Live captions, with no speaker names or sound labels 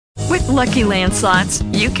Lucky Land Slots,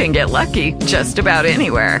 you can get lucky just about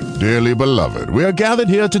anywhere. Dearly beloved, we are gathered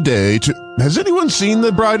here today to... Has anyone seen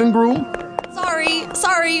the bride and groom?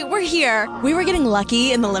 Sorry, we're here. We were getting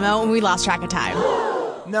lucky in the limo and we lost track of time.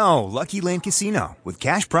 No, Lucky Land Casino, with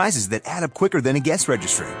cash prizes that add up quicker than a guest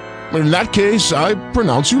registry. In that case, I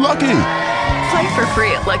pronounce you lucky. Play for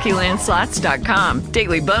free at LuckyLandSlots.com.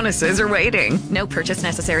 Daily bonuses are waiting. No purchase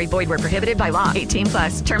necessary. Void where prohibited by law. 18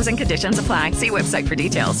 plus. Terms and conditions apply. See website for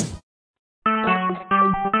details.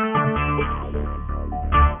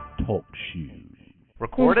 Talk shoes.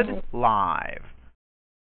 Recorded live.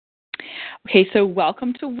 Okay, so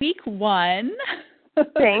welcome to week 1.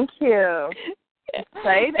 Thank you.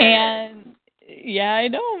 Excited. And yeah, I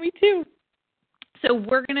know, me too. So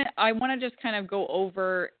I want to just kind of go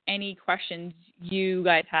over any questions you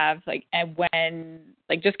guys have, like, and when,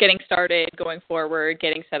 like, just getting started, going forward,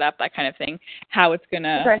 getting set up, that kind of thing, how it's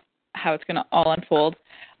gonna all unfold.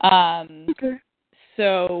 Okay.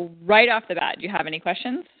 So right off the bat, do you have any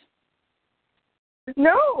questions?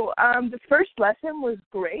 No, the first lesson was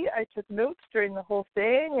great. I took notes during the whole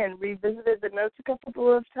thing and revisited the notes a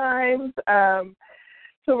couple of times.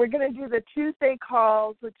 So we're going to do the Tuesday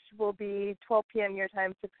calls, which will be 12 p.m. your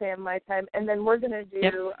time, 6 a.m. my time, and then we're going to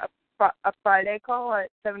do a Friday call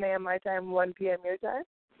at 7 a.m. my time, 1 p.m. your time.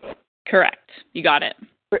 Correct. You got it.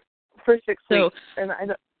 For 6 weeks. And I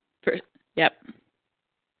don't. Yep.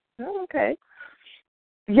 Oh, okay.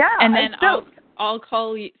 Yeah. And then I'll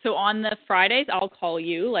call you. So on the Fridays, I'll call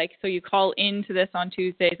you. Like, so you call into this on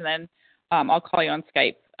Tuesdays, and then I'll call you on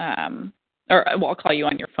Skype, I'll call you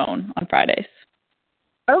on your phone on Fridays.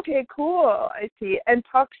 Okay, cool. I see. And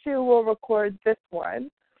TalkShoe will record this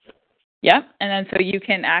one. Yep. And then so you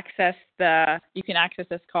can access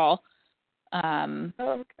this call.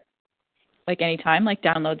 Okay. Like anytime, like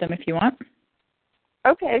download them if you want.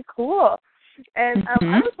 Okay, cool. And I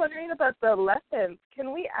was wondering about the lessons.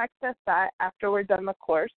 Can we access that after we're done the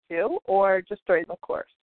course too, or just during the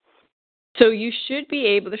course? So you should be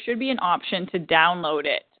able. There should be an option to download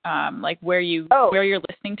it. Like where you're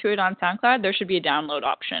listening to it on SoundCloud, there should be a download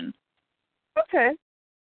option. Okay.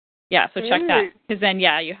 Yeah, so check that, because then,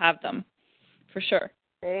 you have them, for sure.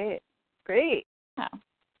 Great. Yeah.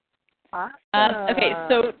 Awesome. Okay,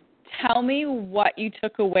 so tell me what you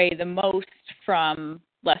took away the most from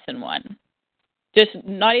lesson 1. Just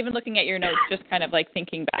not even looking at your notes, just kind of like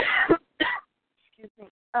thinking back. Excuse me.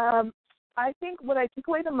 I think what I took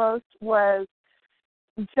away the most was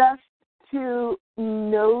just to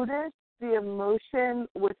notice the emotion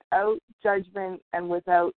without judgment and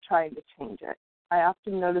without trying to change it. I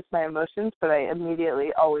often notice my emotions, but I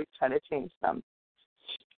immediately always try to change them.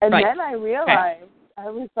 And then I realized, I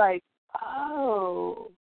was like,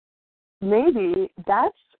 oh, maybe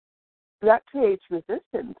that creates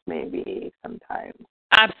resistance maybe sometimes.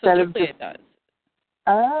 Absolutely, it does.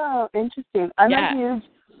 Oh, interesting. I'm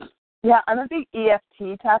a big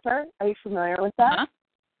EFT tapper. Are you familiar with that? Uh-huh.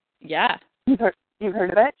 Yeah. You've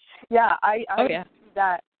heard of it? Yeah, I do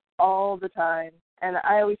that all the time, and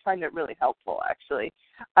I always find it really helpful, actually.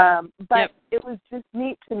 But it was just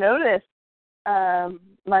neat to notice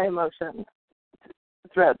my emotions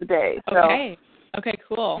throughout the day. So, okay,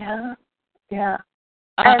 cool. Yeah.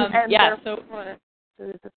 So the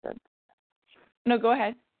resistance. No, go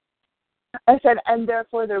ahead. I said, and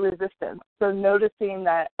therefore the resistance. So noticing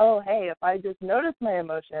that, oh, hey, if I just notice my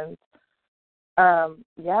emotions,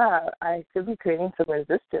 I could be creating some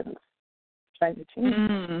resistance, trying to change.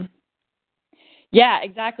 Mm. Yeah,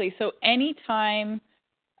 exactly. So anytime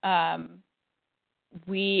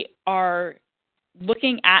we are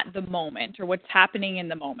looking at the moment or what's happening in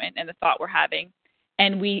the moment and the thought we're having,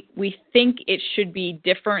 and we think it should be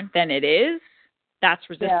different than it is, that's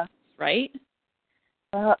resistance, right?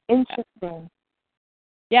 Interesting.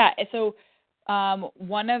 Yeah, so that's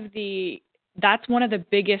one of the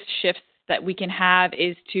biggest shifts that we can have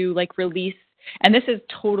is to like release, and this is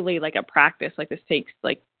totally like a practice, like this takes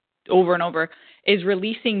like over and over, is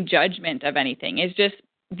releasing judgment of anything. It's just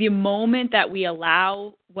the moment that we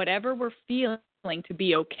allow whatever we're feeling to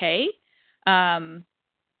be okay,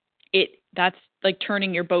 that's like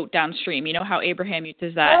turning your boat downstream. You know how Abraham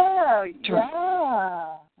uses that? Oh,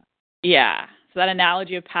 yeah. Yeah. So that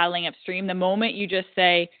analogy of paddling upstream, the moment you just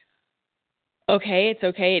say, okay, it's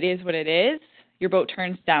okay, it is what it is, your boat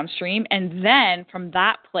turns downstream, and then from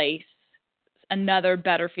that place, another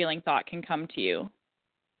better feeling thought can come to you.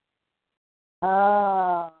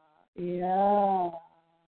 Yeah.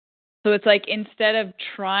 So it's like instead of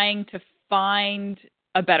trying to find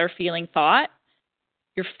a better feeling thought,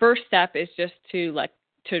 your first step is just to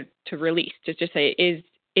release, to just say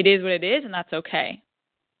it is what it is, and that's okay.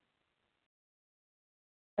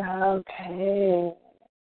 Okay.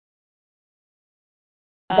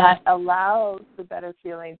 That allows the better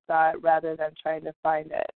feeling thought rather than trying to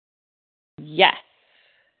find it. Yes.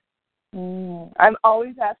 I'm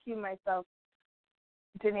always asking myself,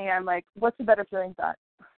 Jenny, I'm like, what's a better feeling thought?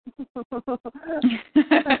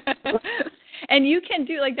 And you can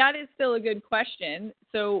do, like, that is still a good question.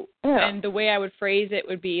 So, Yeah. and the way I would phrase it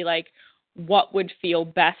would be like, what would feel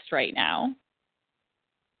best right now?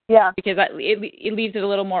 Yeah. Because it leaves it a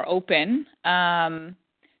little more open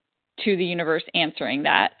to the universe answering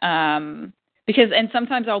that. Because, and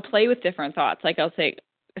sometimes I'll play with different thoughts. Like I'll say,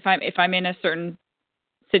 if I'm in a certain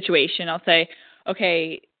situation, I'll say,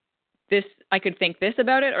 okay, this, I could think this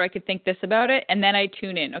about it, or I could think this about it, and then I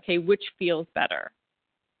tune in. Okay, which feels better?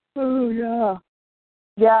 Oh, yeah.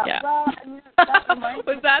 Yeah. Yeah. Well, I mean, that reminds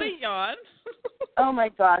Was me. that a yawn? Oh my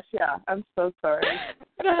gosh, yeah. I'm so sorry.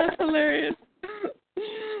 That's hilarious.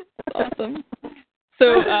 Awesome.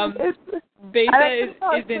 So, Beta I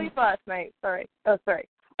fell is in. asleep last night. Sorry. Oh, sorry.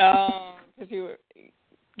 Oh, because you were,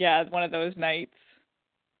 yeah, one of those nights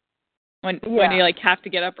when you like have to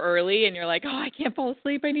get up early and you're like, oh, I can't fall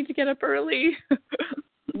asleep. I need to get up early.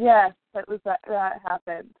 Yes, that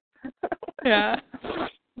happened. Yeah.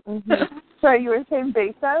 Mm-hmm. Sorry, you were saying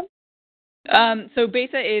Beta? So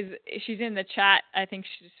Besa she's in the chat. I think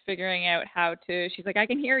she's figuring out how to. She's like, I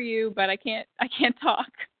can hear you, but I can't talk.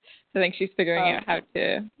 So I think she's figuring out how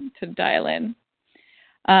to dial in.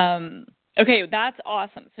 Okay, that's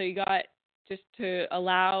awesome. So you got just to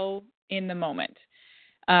allow in the moment,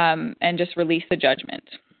 and just release the judgment.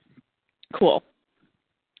 Cool.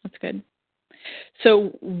 That's good.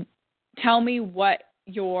 So tell me what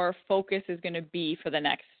your focus is going to be for the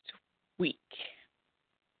next week.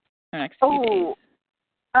 Or next few days.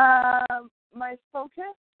 My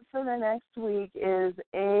focus for the next week is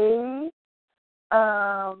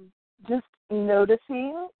just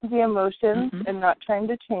noticing the emotions and not trying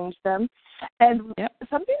to change them. And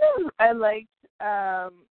something that I liked,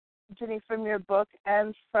 Jenny, from your book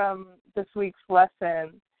and from this week's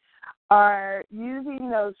lesson are using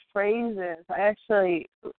those phrases. I actually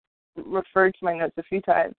referred to my notes a few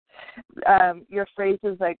times. Your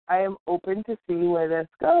phrases like, I am open to see where this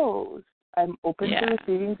goes. I'm open to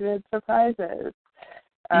receiving good surprises.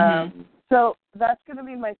 So that's going to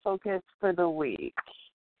be my focus for the week.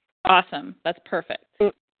 Awesome. That's perfect.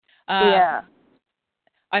 Yeah.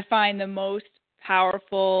 I find the most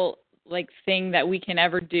powerful thing that we can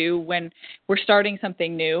ever do when we're starting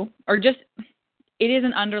something new, or just, it is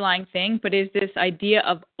an underlying thing, but is this idea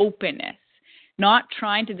of openness, not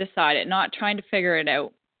trying to decide it, not trying to figure it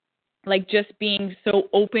out, just being so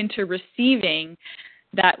open to receiving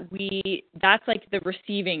that's like the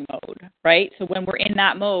receiving mode, right? So when we're in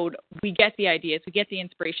that mode, we get the ideas, we get the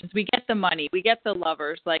inspirations, we get the money, we get the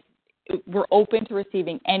lovers, we're open to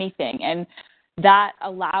receiving anything. And that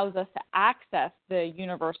allows us to access the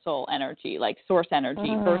universal energy, source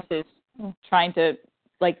energy, versus trying to,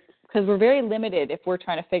 because we're very limited if we're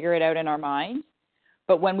trying to figure it out in our minds.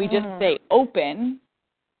 But when we just stay open,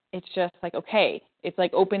 it's just okay, it's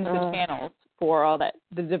opens the channels for all that,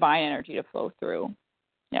 the divine energy to flow through.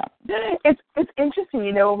 Yeah. It's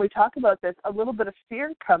interesting, when we talk about this, a little bit of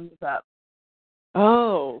fear comes up.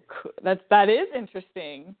 Oh, that is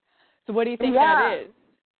interesting. So what do you think that is?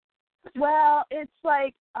 Well, it's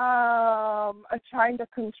trying to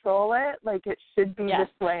control it, it should be this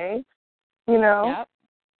way, Yep.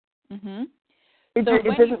 Mhm. So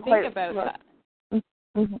when you think about that,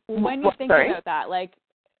 when you think about that,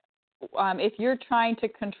 if you're trying to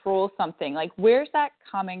control something, where's that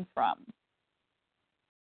coming from?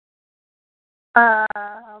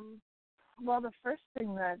 Well, the first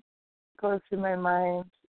thing that goes through my mind,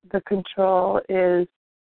 the control, is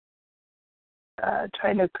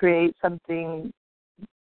trying to create something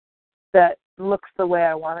that looks the way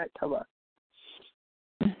I want it to look.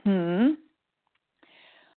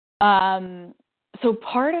 So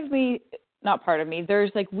not part of me,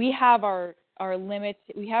 there's we have our limits,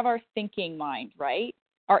 we have our thinking mind, right?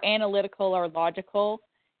 Our analytical, our logical,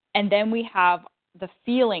 and then we have the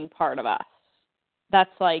feeling part of us.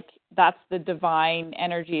 That's the divine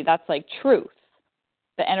energy, that's truth,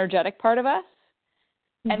 the energetic part of us.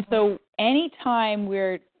 And so anytime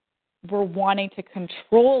we're wanting to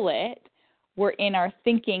control it, we're in our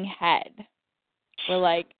thinking head. We're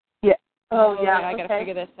I got to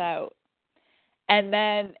figure this out.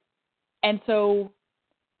 And so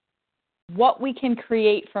what we can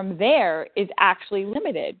create from there is actually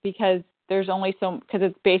limited, because there's only because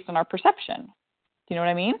it's based on our perception. Do you know what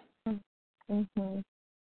I mean?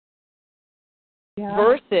 Yeah.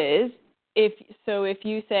 Versus if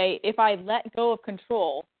you say, if I let go of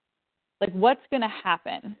control, Like, what's going to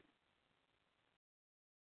happen?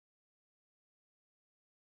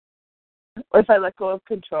 If I let go of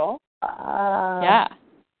control? Yeah.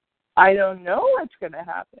 I don't know what's going to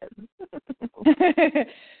happen.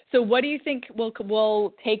 So what do you think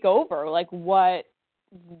will take over? Like, what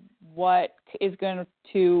is going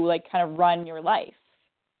to, like, kind of run your life?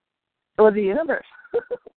 Or the universe.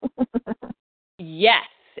 Yes,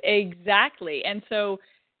 exactly. And so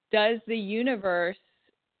does the universe,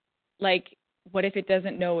 like, what if it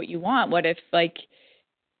doesn't know what you want? What if, like,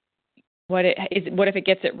 what if it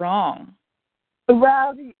gets it wrong?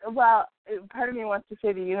 Well, part of me wants to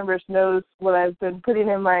say the universe knows what I've been putting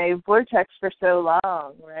in my vortex for so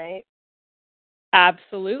long, right?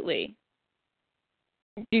 Absolutely.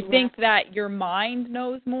 Do you think that your mind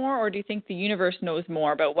knows more, or do you think the universe knows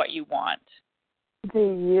more about what you want? The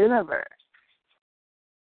universe.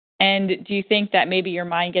 And do you think that maybe your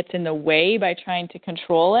mind gets in the way by trying to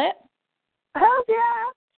control it? Hell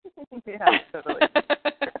yeah. Yeah, totally.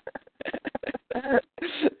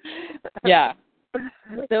 Yeah.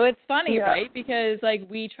 So it's funny, right? Because, like,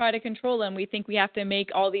 we try to control them. We think we have to make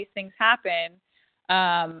all these things happen,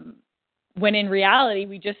 when in reality,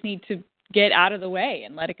 we just need to get out of the way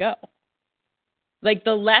and let it go. Like,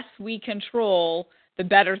 the less we control, the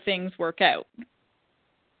better things work out.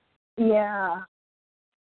 Yeah.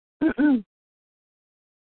 That's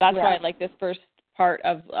why I like this first part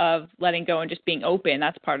of letting go and just being open.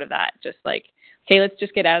 That's part of that. Just like, okay, let's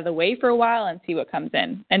just get out of the way for a while and see what comes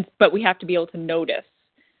in. But we have to be able to notice.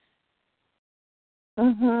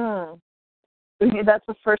 Mhm. That's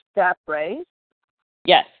the first step, right?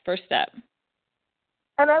 Yes, first step.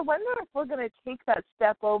 And I wonder if we're going to take that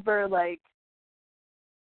step over, like,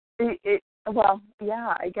 I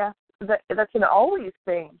guess that's an always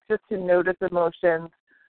thing, just to notice emotions,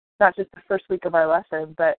 not just the first week of our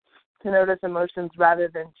lesson, but to notice emotions rather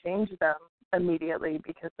than change them immediately,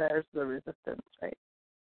 because there's the resistance, right?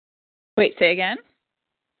 Wait, say again?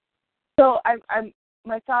 So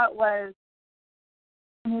my thought was,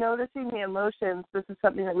 noticing the emotions, this is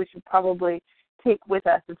something that we should probably take with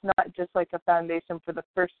us. It's not just like a foundation for the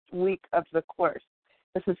first week of the course.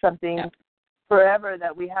 This is something forever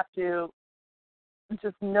that we have to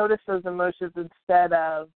just notice those emotions instead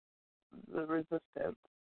of the resistance.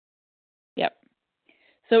 Yep.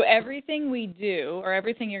 So everything we do, or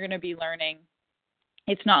everything you're going to be learning,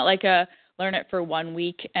 it's not like learn it for 1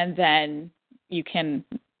 week and then you can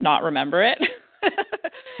not remember it.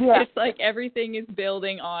 Yeah. It's like everything is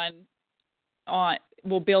building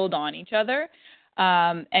will build on each other.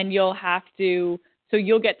 And you'll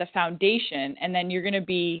get the foundation, and then you're going to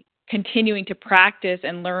be continuing to practice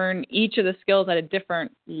and learn each of the skills at a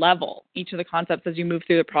different level, each of the concepts as you move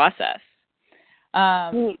through the process.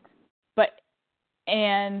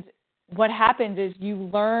 And what happens is you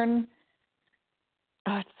learn,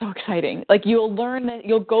 it's so exciting. Like, you'll learn that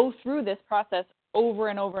you'll go through this process over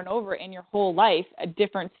and over and over in your whole life at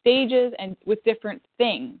different stages and with different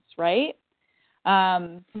things, right?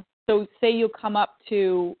 So say you'll come up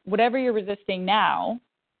to whatever you're resisting now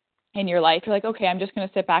in your life. You're like, okay, I'm just going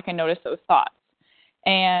to sit back and notice those thoughts.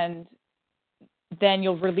 And then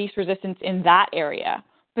you'll release resistance in that area.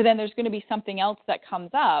 But then there's going to be something else that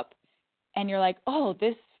comes up, and you're like, oh,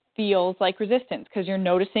 this feels like resistance, because you're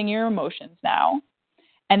noticing your emotions now.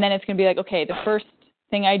 And then it's going to be like, okay, the first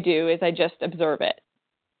thing I do is I just observe it.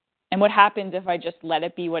 And what happens if I just let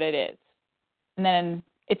it be what it is? And then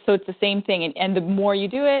it's the same thing. And the more you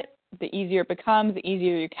do it, the easier it becomes, the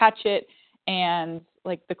easier you catch it, and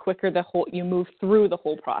like the quicker you move through the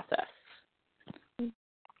whole process.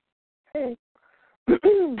 Okay.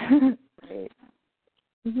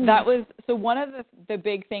 That was one of the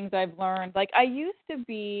big things I've learned. Like, I used to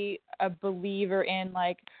be a believer in,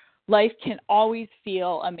 like, life can always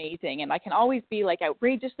feel amazing, and I can always be, like,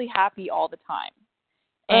 outrageously happy all the time.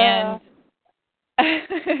 And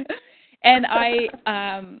and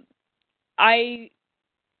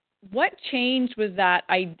what changed was that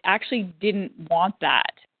I actually didn't want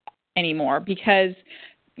that anymore, because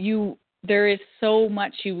there is so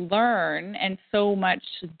much you learn and so much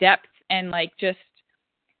depth, and, like, just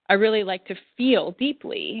I really like to feel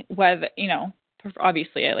deeply, whether,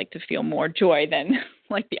 obviously I like to feel more joy than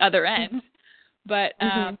like the other end, but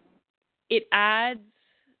it adds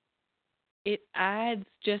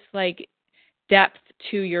just like depth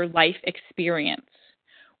to your life experience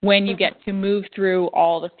when you get to move through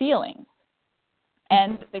all the feelings.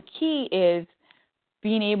 And the key is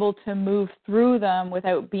being able to move through them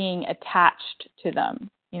without being attached to them.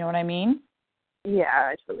 You know what I mean? Yeah,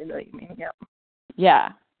 I totally know what you mean. Yeah. Yeah.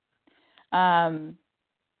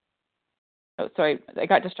 Sorry, I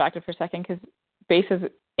got distracted for a second because Base is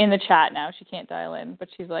in the chat now. She can't dial in, but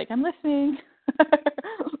she's like, I'm listening. Is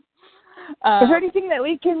there anything that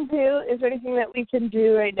we can do? Is there anything that we can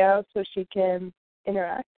do right now so she can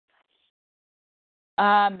interact?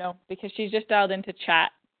 No, because she's just dialed into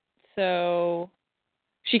chat, so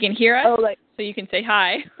she can hear us. Oh, like, so you can say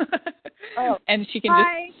hi. Oh, and she can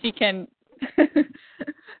hi. she can.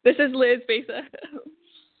 This is Liz Besa.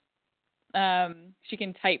 She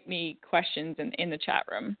can type me questions in the chat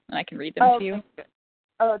room, and I can read them to you. That's good.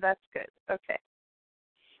 Oh, that's good. Okay.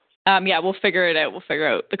 Yeah, we'll figure it out. We'll figure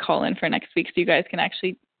out the call in for next week so you guys can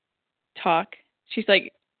actually talk. She's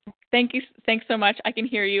like, thanks so much. I can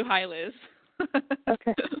hear you. Hi, Liz.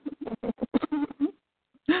 Okay.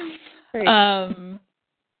 Great.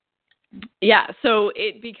 Yeah, so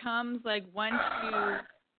it becomes like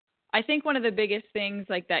I think one of the biggest things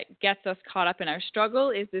like that gets us caught up in our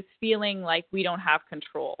struggle is this feeling like we don't have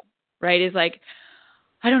control, right? Is like,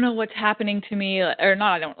 I don't know what's happening to me, or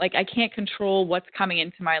not, I can't control what's coming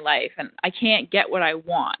into my life, and I can't get what I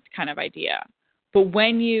want kind of idea. But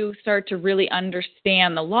when you start to really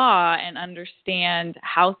understand the law and understand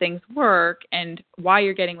how things work and why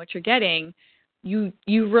you're getting what you're getting, you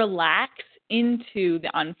relax into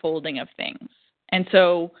the unfolding of things. And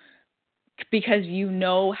so, because you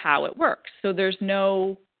know how it works. So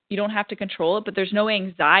you don't have to control it, but there's no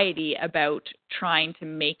anxiety about trying to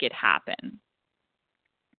make it happen.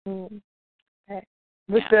 Okay.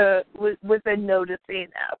 With the noticing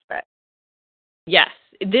aspect. Yes.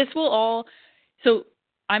 So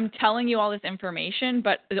I'm telling you all this information,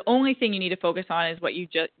 but the only thing you need to focus on is what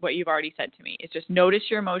you've already said to me. Is just notice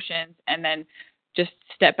your emotions and then just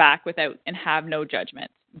step back and have no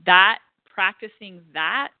judgments. Practicing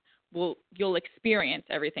that you'll experience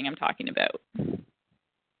everything I'm talking about.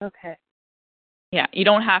 Okay. Yeah, you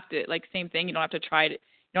don't have to, same thing, you don't have to you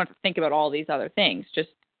don't have to think about all these other things. Just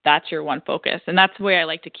that's your one focus. And that's the way I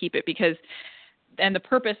like to keep it and the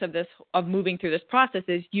purpose of moving through this process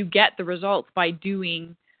is you get the results by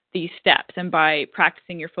doing these steps and by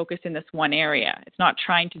practicing your focus in this one area. It's not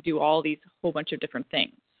trying to do all these whole bunch of different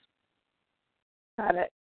things. Got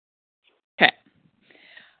it. Okay.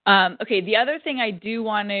 Okay, the other thing I do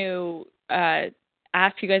want to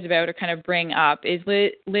ask you guys about or kind of bring up is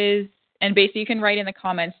Liz, and basically you can write in the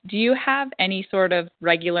comments, do you have any sort of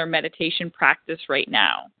regular meditation practice right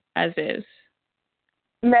now, as is?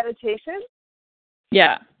 Meditation?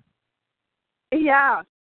 Yeah. Yeah.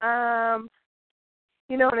 And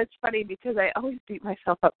it's funny because I always beat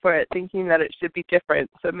myself up for it, thinking that it should be different.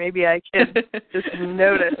 So maybe I can just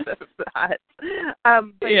notice that.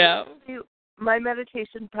 But yeah. My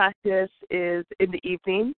meditation practice is in the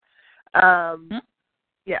evening.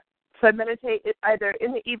 Yeah. So I meditate either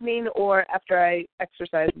in the evening or after I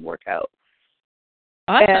exercise and work out.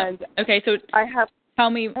 Awesome. And okay, so tell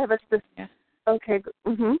me. Yeah. Okay.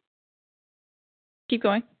 Mm-hmm. Keep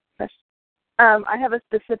going. I have a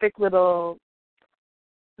specific little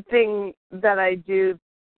thing that I do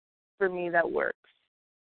for me that works,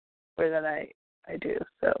 or that I do.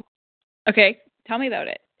 So. Okay, tell me about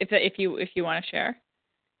it if you want to share.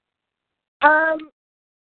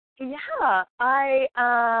 Yeah,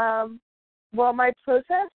 well, my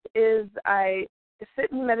process is I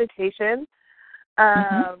sit in meditation.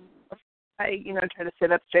 I try to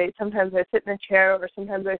sit up straight. Sometimes I sit in a chair, or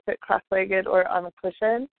sometimes I sit cross-legged or on a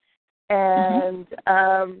cushion. And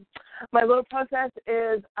my little process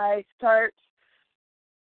is I start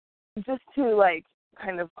just to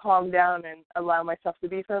kind of calm down and allow myself to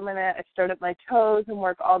be for a minute. I start at my toes and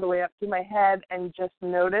work all the way up to my head and just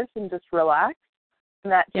notice and just relax.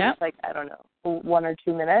 And that takes 1 or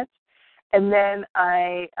 2 minutes. And then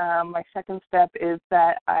my second step is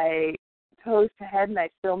that I toes to head and I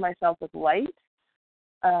fill myself with light.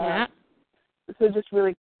 So just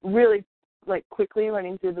really, really quickly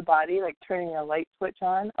running through the body, turning a light switch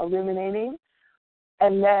on, illuminating.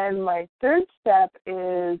 And then my third step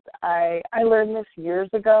is I learned this years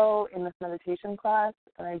ago in this meditation class,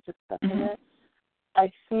 and I just stuck with it.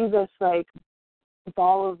 I see this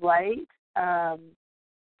ball of light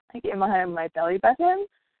in my belly button,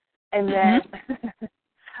 and then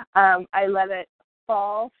I let it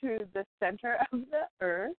fall through the center of the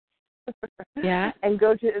earth. And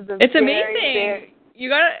go to the It's amazing. You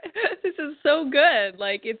got it. This is so good.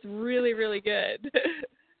 It's really, really good.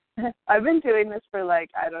 I've been doing this for 11,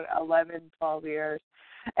 12 years.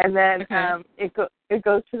 And then it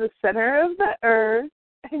goes to the center of the earth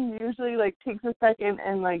and usually takes a second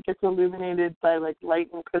and gets illuminated by light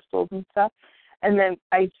and crystals and stuff. And then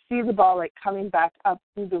I see the ball coming back up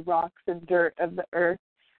through the rocks and dirt of the earth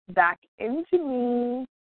back into me,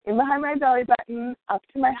 in behind my belly button, up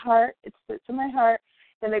to my heart. It sits in my heart.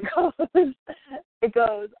 and it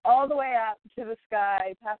goes all the way up to the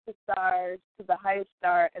sky, past the stars, to the highest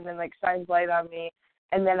star, and then like shines light on me.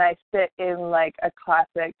 And then I sit in like a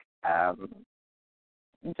classic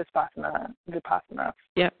Vipassana.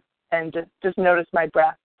 Yep. And just notice my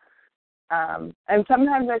breath. And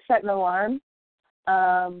sometimes I set an alarm.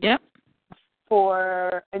 Yep.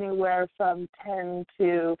 For anywhere from 10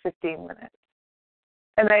 to 15 minutes.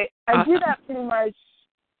 And I awesome. do that pretty much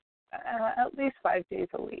at least 5 days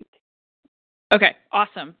a week. Okay,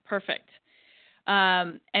 awesome, perfect.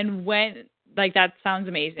 And when, like, that sounds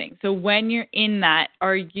amazing. So when you're in that,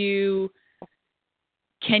 can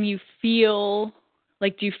you feel,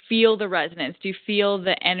 like, do you feel the resonance? Do you feel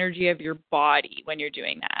the energy of your body when you're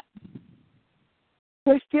doing that?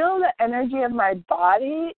 Do I feel the energy of my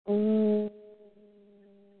body?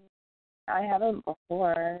 I haven't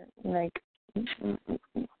before. Like,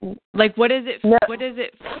 what does it? No. What does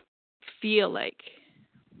it feel like?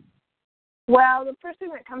 Well, the first thing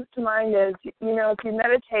that comes to mind is, if you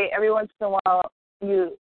meditate, every once in a while,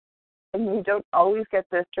 you don't always get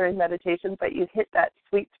this during meditation, but you hit that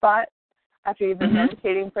sweet spot after you've been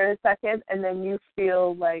meditating for a second, and then you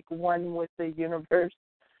feel like one with the universe.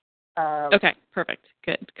 Okay, perfect,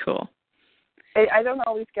 good, cool. I don't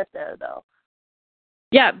always get there though.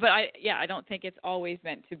 Yeah, but I don't think it's always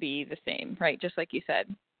meant to be the same, right? Just like you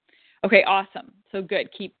said. Okay, awesome. So good.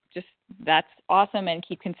 That's awesome, and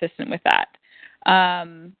keep consistent with that.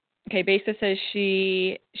 Okay, Besa says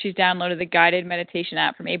she's downloaded the guided meditation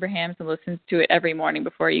app from Abraham's and listens to it every morning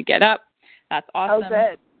before you get up. That's awesome. Oh,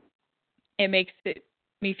 good. It makes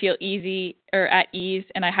me feel easy or at ease,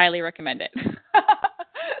 and I highly recommend it.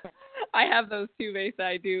 I have those too, Besa.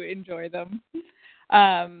 I do enjoy them.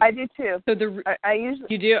 I do too. So I usually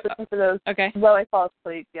you do listen to those while I fall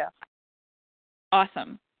asleep. Yeah.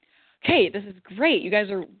 Awesome. Okay, this is great.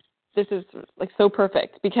 This is like so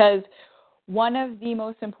perfect, because one of the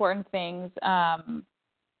most important things, I'm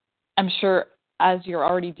sure as you're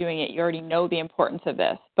already doing it, you already know the importance of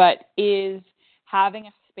this, but is having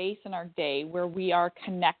a space in our day where we are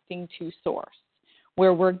connecting to source,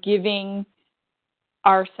 where we're giving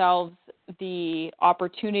ourselves the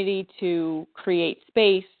opportunity to create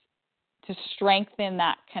space to strengthen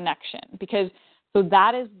that connection. Because so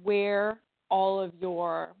that is where all of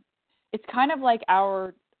it's kind of like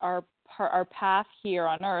our path here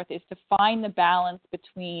on earth is to find the balance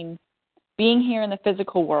between being here in the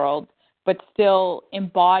physical world, but still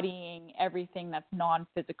embodying everything that's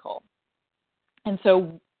non-physical. And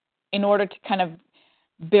so in order to kind of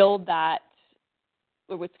build that,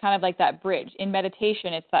 it's kind of like that bridge. In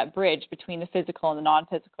meditation, it's that bridge between the physical and the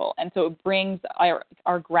non-physical. And so it brings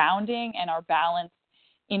our grounding and our balance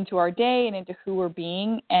into our day and into who we're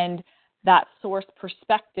being, and that source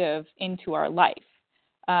perspective into our life.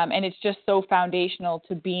 And it's just so foundational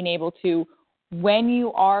to being able to, when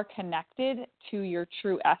you are connected to your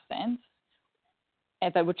true essence,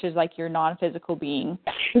 which is like your non-physical being,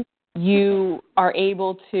 you are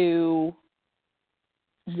able to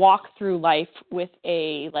walk through life with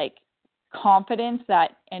a like confidence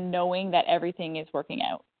and knowing that everything is working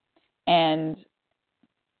out. And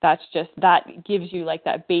that gives you like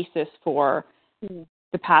that basis for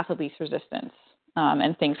the path of least resistance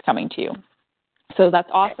and things coming to you. So that's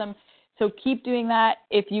awesome. So keep doing that.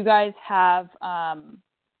 If you guys have,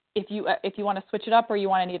 if you want to switch it up or you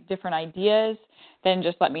want any different ideas, then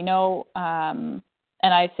just let me know. And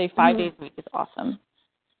I'd say 5 days a week is awesome.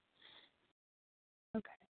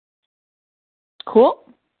 Okay. Cool.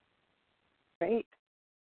 Great.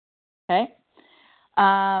 Okay.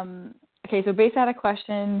 Okay, so Besa had a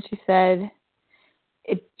question. She said,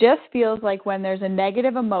 it just feels like when there's a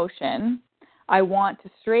negative emotion, I want to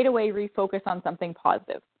straight away refocus on something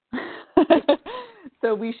positive.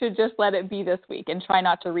 So we should just let it be this week and try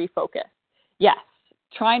not to refocus. Yes.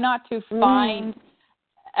 Try not to find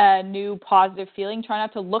a new positive feeling. Try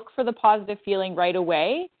not to look for the positive feeling right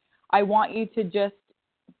away. I want you to just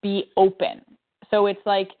be open. So it's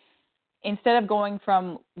like, instead of going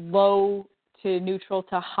from low to neutral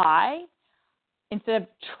to high, instead of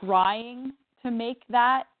trying to make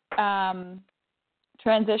that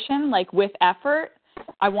transition, like with effort,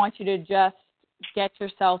 I want you to just get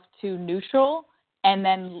yourself to neutral and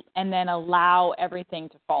then allow everything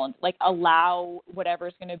to fall into, like allow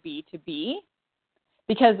whatever's going to be.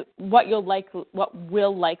 Because what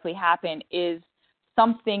will likely happen is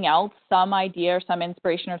something else, some idea or some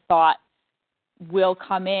inspiration or thought will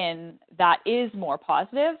come in that is more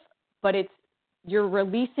positive, but you're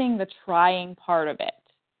releasing the trying part of it.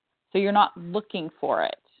 So you're not looking for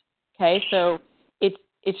it. Okay? So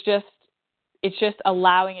it's just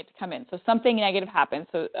allowing it to come in. So something negative happens.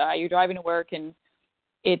 So you're driving to work and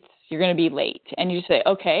you're going to be late. And you say,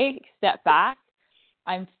 okay, step back.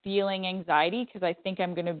 I'm feeling anxiety because I think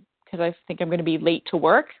I'm going to be late to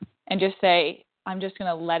work, and just say, I'm just going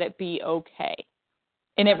to let it be okay.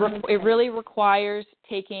 And it really requires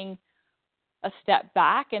taking a step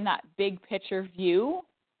back in that big picture view.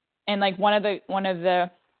 And like one of the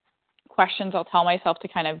questions I'll tell myself to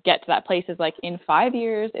kind of get to that place is like, in 5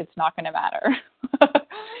 years, it's not going to matter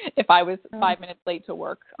if I was 5 minutes late to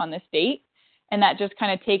work on this date. And that just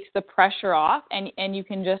kind of takes the pressure off, and you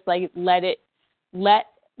can just like let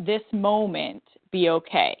this moment be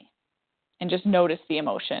okay, and just notice the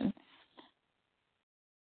emotion.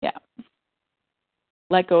 Yeah.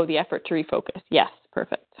 Let go of the effort to refocus. Yes,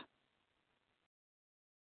 perfect.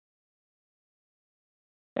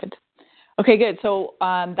 Good. Okay, good. So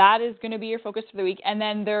that is going to be your focus for the week. And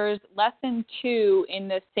then there's lesson 2 in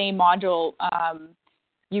the same module.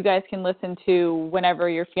 You guys can listen to whenever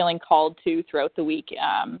you're feeling called to throughout the week,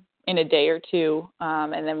 in a day or two.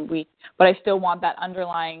 And then but I still want that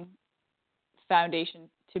underlying foundation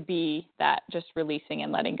to be that just releasing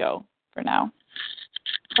and letting go for now.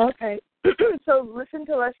 Okay. So listen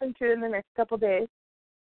to lesson 2 in the next couple days.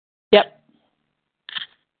 Yep.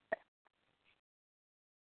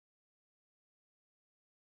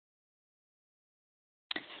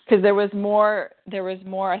 Because there was more,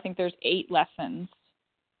 I think there's 8 lessons.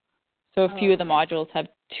 So a few of the modules have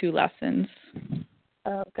 2 lessons.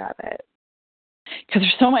 Oh, got it. Because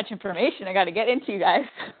there's so much information I got to get into, you guys.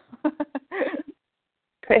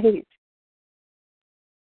 Great.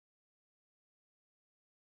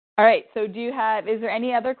 All right. So is there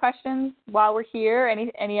any other questions while we're here?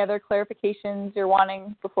 Any other clarifications you're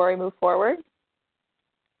wanting before we move forward?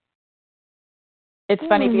 It's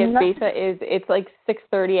funny because it's like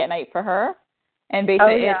 6:30 at night for her, and Besa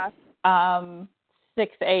is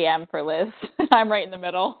 6 a.m. for Liz. I'm right in the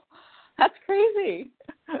middle. That's crazy.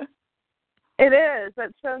 It is.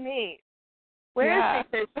 That's so neat. Where is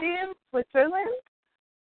Besa? Is she in Switzerland?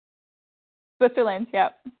 Switzerland,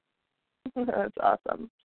 yep. That's awesome.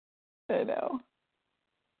 I know.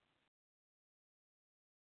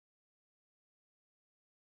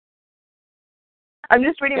 I'm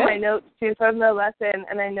just reading my notes, too, from the lesson,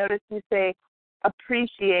 and I noticed you say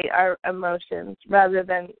appreciate our emotions rather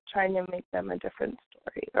than trying to make them a different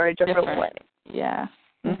story or a different way. Yeah.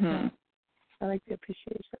 Mm-hmm. I like the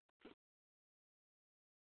appreciation.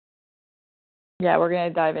 Yeah, we're going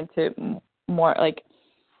to dive into more, like,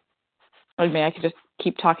 I mean, I could just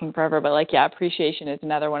keep talking forever, but, like, yeah, appreciation is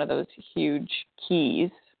another one of those huge keys,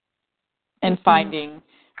 and finding,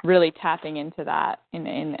 really tapping into that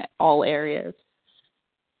in all areas.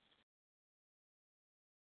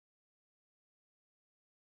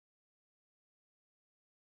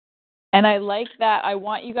 And I like that. I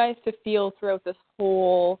want you guys to feel throughout this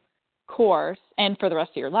whole course and for the rest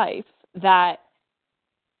of your life that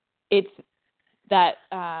it's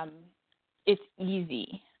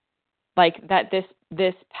easy. Like that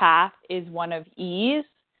this path is one of ease.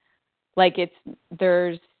 Like if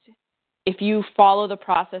you follow the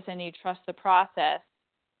process and you trust the process,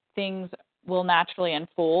 things will naturally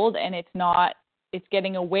unfold, and it's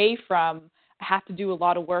getting away from I have to do a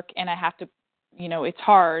lot of work and I have to, it's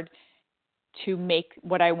hard to make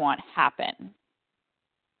what I want happen.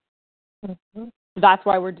 Mm-hmm. That's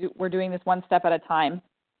why we're doing this one step at a time.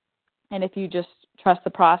 And if you just trust the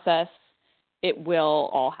process, it will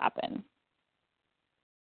all happen.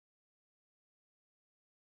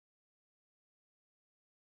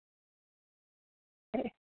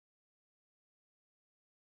 Okay.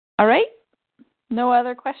 All right. No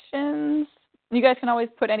other questions? You guys can always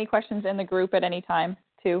put any questions in the group at any time,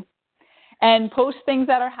 too. And post things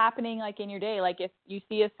that are happening, like, in your day. Like, if you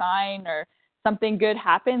see a sign or something good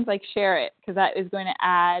happens, like, share it, because that is going to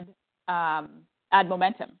add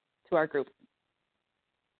momentum to our group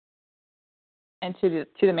and to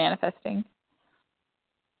the manifesting.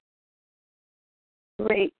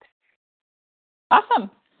 Great. Awesome.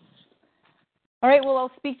 All right, well,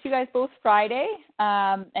 I'll speak to you guys both Friday,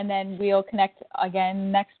 and then we'll connect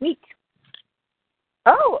again next week.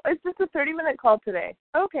 Oh, it's just a 30-minute call today.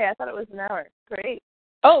 Okay, I thought it was an hour. Great.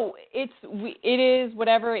 Oh, it is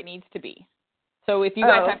whatever it needs to be. So if you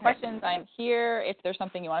guys have questions, I'm here. If there's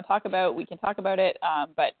something you want to talk about, we can talk about it.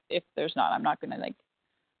 But if there's not, I'm not going to,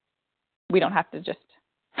 we don't have to just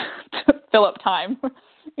fill up time.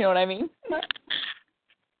 You know what I mean?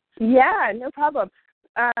 Yeah, no problem.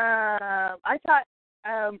 I thought,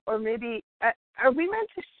 or maybe, are we meant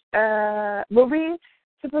to, were we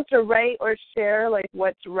supposed to write or share,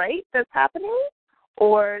 what's right that's happening?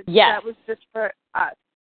 Or that was just for us?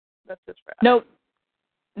 That's just for us.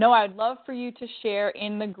 No, I'd love for you to share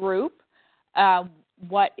in the group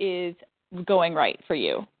what is going right for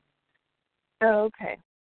you. Oh, okay.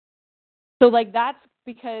 So like that's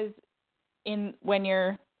because when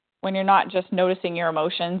you're not just noticing your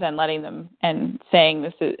emotions and letting them and saying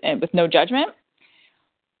this is, and with no judgment,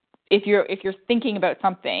 if you're thinking about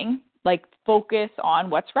something, like focus on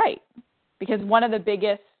what's right. Because one of the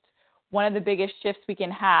biggest shifts we can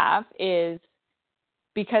have is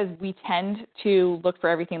because we tend to look for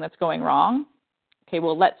everything that's going wrong. Okay,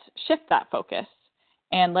 well, let's shift that focus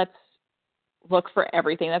and let's look for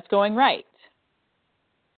everything that's going right.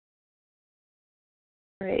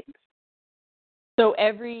 Right. So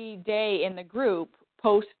every day in the group,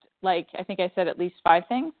 post, like I think I said, at least 5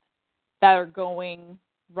 things that are going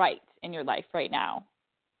right in your life right now.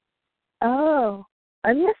 Oh,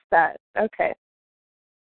 I missed that. Okay.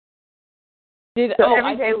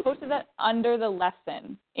 I posted that under the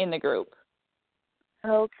lesson in the group.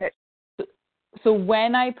 Okay. So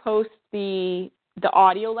when I post the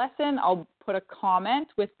audio lesson, I'll put a comment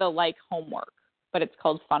with the like homework, but it's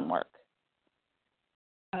called fun work.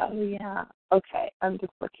 Oh, yeah. Okay. I'm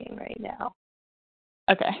just looking right now.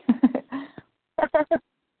 Okay.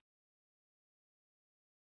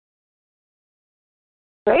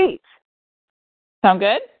 Great. Sound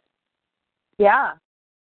good? Yeah.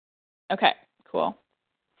 Okay, cool.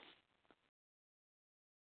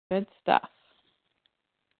 Good stuff.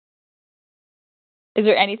 Is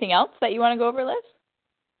there anything else that you want to go over, Liz?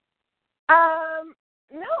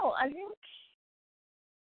 No, I think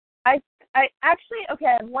I actually, okay,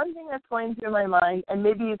 I have one thing that's going through my mind, and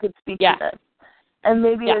maybe you could speak to this. And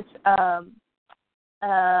maybe it's, it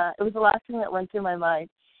was the last thing that went through my mind.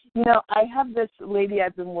 You know, I have this lady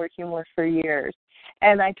I've been working with for years,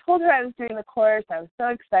 and I told her I was doing the course. I was so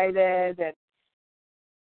excited, and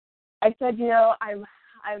I said, you know, I'm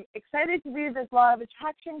excited to do this Law of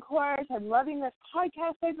Attraction course. I'm loving this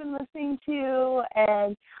podcast I've been listening to,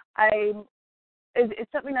 and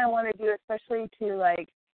it's something I want to do, especially to like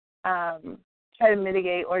try to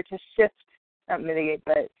mitigate or to shift, not mitigate,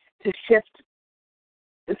 but to shift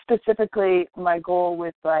specifically my goal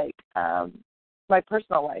with like my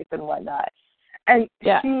personal life and whatnot. And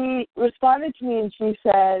she responded to me and she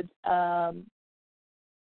said,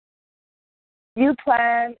 you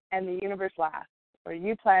plan and the universe laughs, or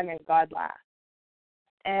you plan and God laughs.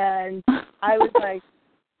 And I was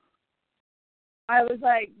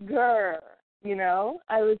like, grr, you know?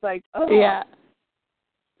 I was like, oh. Yeah.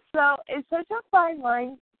 So it's such a fine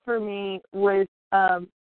line for me with the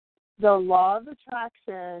law of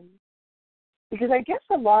attraction, because I guess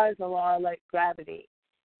the law is a law like gravity.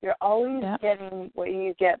 You're always getting what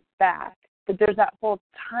you get back, but there's that whole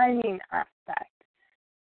timing aspect.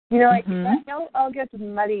 You know, like that all gets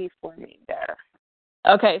muddy for me there.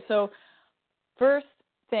 Okay, so first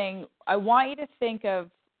thing, I want you to think of,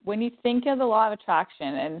 when you think of the law of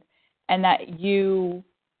attraction and that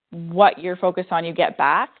what you're focused on, you get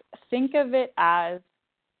back, think of it as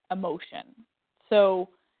emotion. So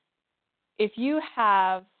if you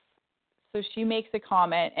have, so she makes a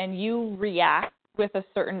comment and you react with a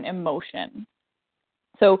certain emotion.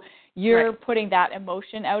 So you're putting that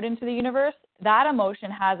emotion out into the universe. That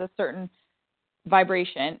emotion has a certain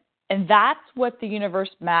vibration, and that's what the universe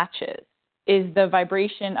matches, is the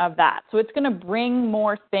vibration of that. So it's going to bring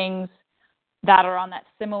more things that are on that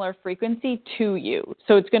similar frequency to you.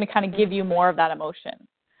 So it's going to kind of give you more of that emotion.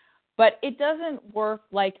 But it doesn't work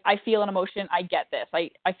like I feel an emotion, I get this.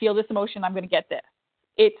 I feel this emotion, I'm going to get this.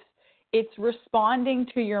 It's responding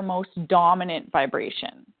to your most dominant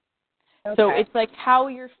vibration. Okay. So it's like how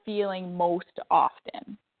you're feeling most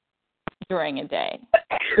often during a day.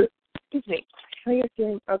 Excuse me. How you're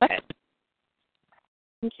feeling? Okay.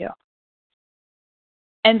 Thank you.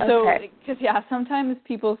 And so, because, sometimes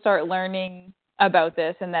people start learning about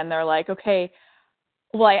this and then they're like, okay,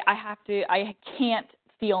 well, I can't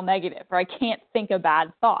feel negative, or I can't think a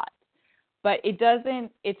bad thought. But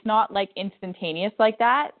it's not like instantaneous like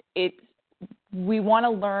that. We want to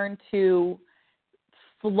learn to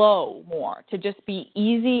flow more, to just be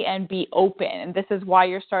easy and be open. And this is why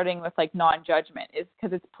you're starting with like non-judgment, is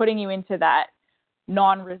because it's putting you into that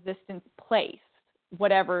non-resistance place,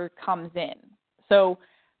 whatever comes in. So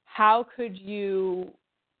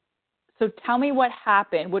tell me what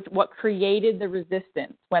happened, what created the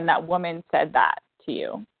resistance when that woman said that to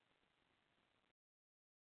you?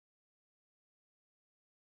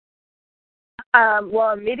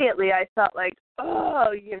 Well, immediately I felt like,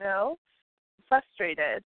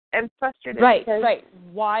 frustrated. And frustrated. Right.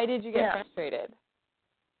 Why did you get frustrated?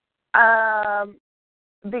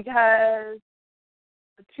 Because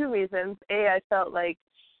 2 reasons. A, I felt like,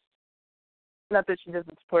 not that she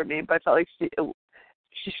doesn't support me, but I felt like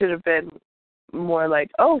she should have been more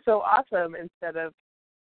like, oh, so awesome, instead of,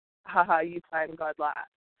 haha, you planned, God laughed.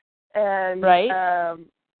 And right.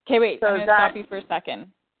 Okay, wait. So I'm going to stop you for a second.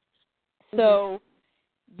 So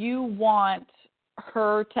you want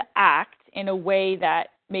her to act in a way that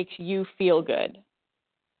makes you feel good.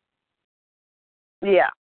 Yeah.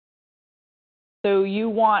 So you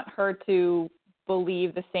want her to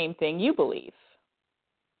believe the same thing you believe.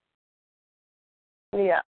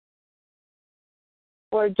 Yeah.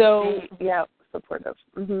 Or supportive.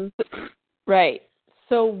 Mm-hmm. Right.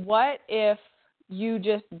 So what if you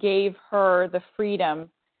just gave her the freedom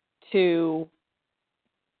to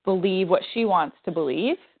believe what she wants to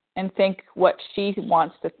believe and think what she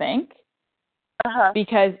wants to think? Uh-huh.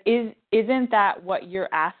 Because isn't that what you're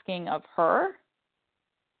asking of her?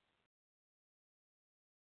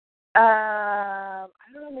 I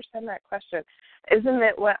don't understand that question. Isn't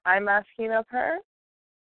it what I'm asking of her?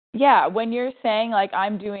 Yeah, when you're saying, like,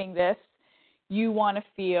 I'm doing this, you want to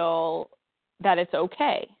feel that it's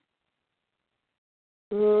okay.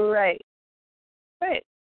 Right. Right.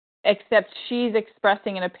 Except she's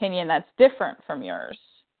expressing an opinion that's different from yours.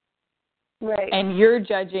 Right. And you're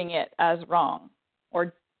judging it as wrong.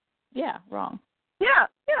 Or, yeah, wrong. Yeah.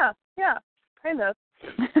 Kind of.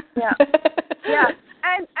 Yeah. Yeah.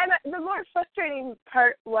 And the more frustrating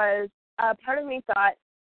part was, part of me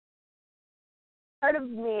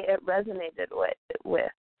it resonated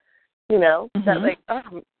with that, like,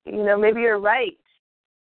 oh, maybe you're right.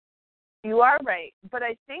 You are right. But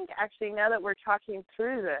I think actually now that we're talking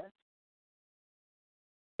through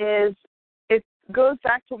this, it goes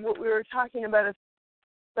back to what we were talking about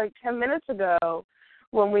like 10 minutes ago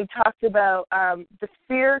when we talked about the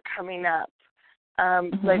fear coming up.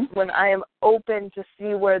 Like when I am open to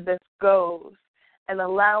see where this goes and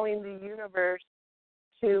allowing the universe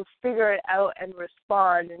to figure it out and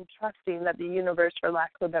respond, and trusting that the universe, for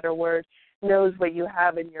lack of a better word, knows what you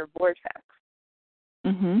have in your vortex.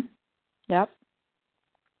 Yep.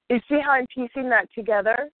 You see how I'm piecing that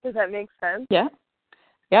together? Does that make sense? Yeah.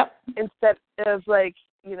 Yep. Instead of like,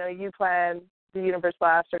 you plan, the universe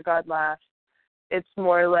laughs, or God laughs. It's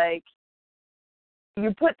more like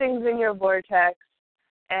you put things in your vortex,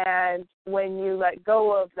 and when you let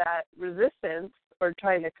go of that resistance or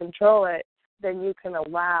trying to control it, then you can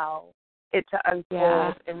allow it to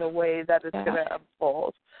unfold in the way that it's going to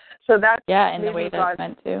unfold. So that's in the way that's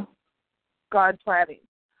meant to. God planning.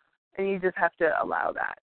 And you just have to allow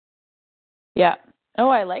that. Yeah. Oh,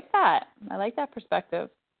 I like that. I like that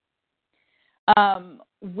perspective. So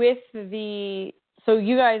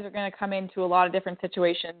you guys are going to come into a lot of different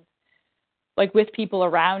situations, like with people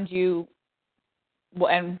around you,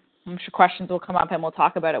 and I'm sure questions will come up and we'll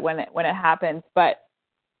talk about it when it happens. But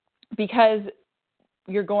because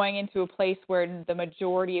you're going into a place where the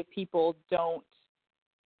majority of people don't,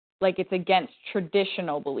 like, it's against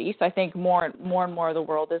traditional beliefs. I think more and more of the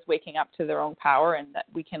world is waking up to their own power and that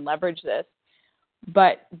we can leverage this.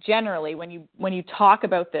 But generally, when you talk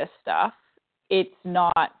about this stuff, it's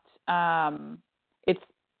not, it's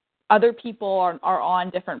other people are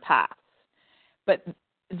on different paths. But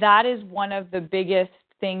that is one of the biggest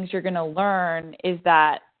things you're going to learn is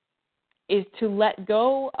to let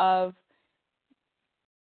go of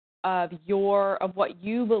what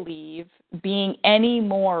you believe being any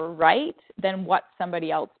more right than what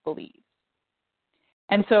somebody else believes.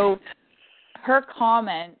 And so her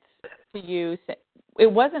comment to you, it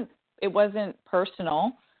wasn't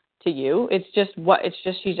personal to you. It's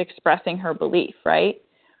just she's expressing her belief, right?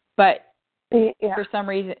 But for some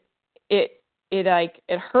reason it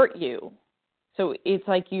hurt you. So it's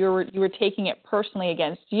like you were taking it personally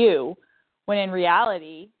against you, when in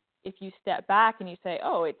reality, if you step back and you say,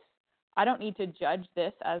 oh, I don't need to judge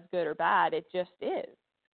this as good or bad, it just is,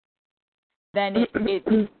 then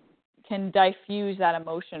it can diffuse that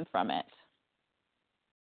emotion from it.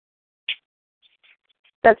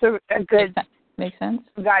 That's a good Makes sense?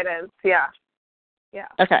 Guidance, yeah.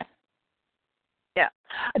 Okay. Yeah.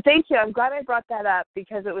 Thank you. I'm glad I brought that up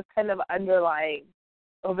because it was kind of underlying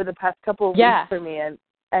over the past couple of weeks for me.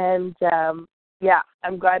 And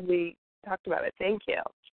I'm glad we talked about it. Thank you.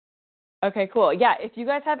 Okay, cool. Yeah, if you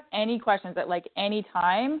guys have any questions at like any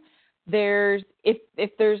time,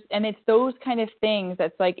 it's those kind of things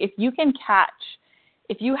that's like, if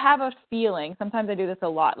you have a feeling, sometimes I do this a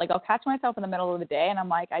lot, like I'll catch myself in the middle of the day and I'm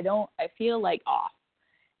like, I feel like off.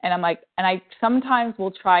 And I'm like, and I sometimes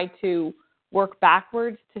will try to work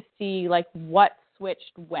backwards to see like what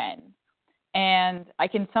switched when. And I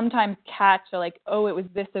can sometimes catch like, oh, it was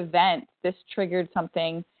this event, this triggered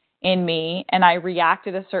something in me and I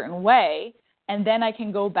reacted a certain way, and then I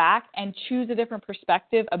can go back and choose a different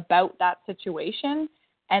perspective about that situation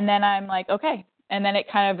And then I'm like, okay. And then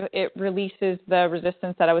it releases the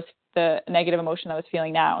resistance the negative emotion I was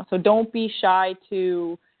feeling now. So don't be shy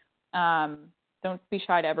to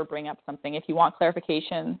ever bring up something if you want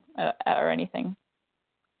clarification or anything.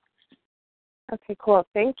 Okay, cool.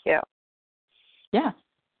 Thank you. Yeah.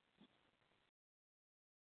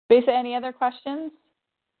 Besa, any other questions?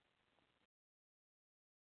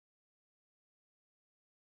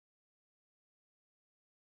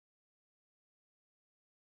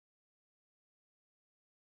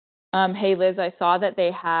 Hey, Liz, I saw that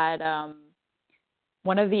they had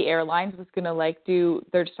one of the airlines was going to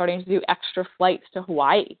they're starting to do extra flights to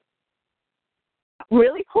Hawaii.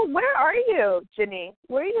 Really cool. Where are you, Jenny?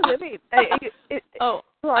 Where are you living?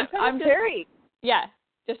 I'm Terry. Yeah,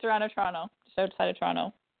 just around Toronto, just outside of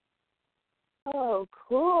Toronto. Oh,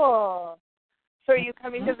 cool. So are you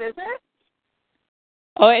coming to visit?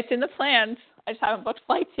 Oh, it's in the plans. I just haven't booked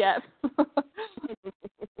flights yet.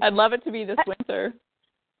 I'd love it to be this winter.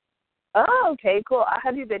 Oh, okay, cool.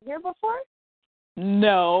 Have you been here before?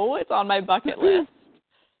 No, it's on my bucket list.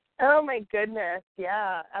 Oh, my goodness.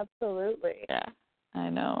 Yeah, absolutely. Yeah, I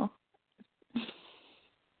know.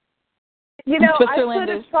 You know, Switzerland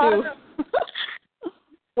is too.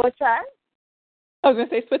 What's that? I was going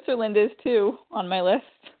to say Switzerland is too on my list.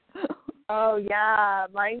 Oh, yeah,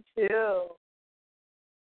 mine too.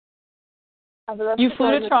 You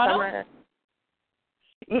flew to Toronto? Summer.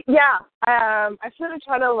 Yeah, I flew to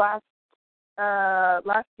Toronto last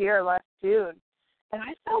June, and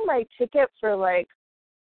I sold my ticket for like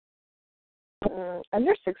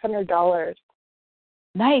under $600.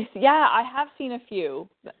 Nice. Yeah, I have seen a few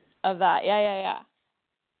of that. Yeah.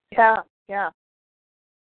 Yeah.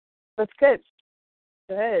 That's good.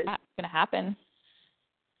 Good. That's gonna happen.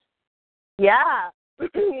 Yeah, you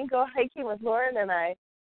can go hiking with Lauren and I.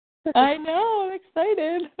 I know. I'm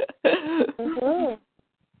excited. Mm-hmm.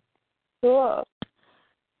 Cool.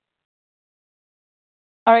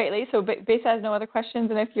 All right, Lee. So Besa has no other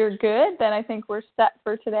questions, and if you're good, then I think we're set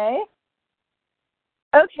for today.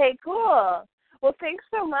 Okay, cool. Well, thanks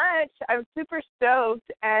so much. I'm super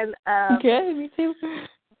stoked, and good. Me too.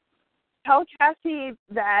 Tell Cassie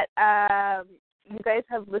that you guys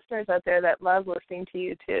have listeners out there that love listening to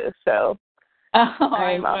you too. So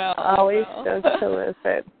I'm always stoked to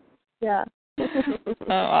listen. Yeah. Oh,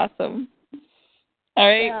 awesome. All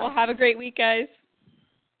right. Yeah. Well, have a great week, guys.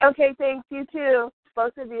 Okay, thanks. You too.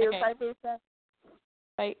 Both of you. Okay. Bye, Besa.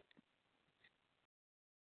 Bye.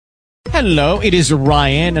 Hello, it is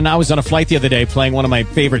Ryan, and I was on a flight the other day playing one of my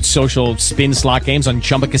favorite social spin slot games on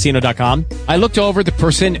ChumbaCasino.com. I looked over the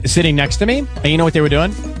person sitting next to me, and you know what they were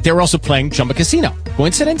doing? They were also playing Chumba Casino.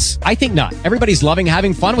 Coincidence? I think not. Everybody's loving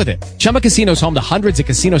having fun with it. Chumba Casino is home to hundreds of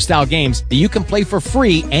casino-style games that you can play for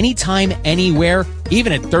free anytime, anywhere,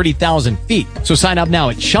 even at 30,000 feet. So sign up now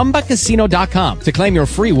at ChumbaCasino.com to claim your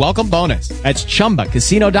free welcome bonus. That's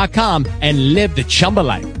ChumbaCasino.com and live the Chumba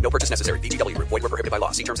life. No purchase necessary. VGW. Void where prohibited by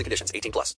law. See terms and conditions. 18+.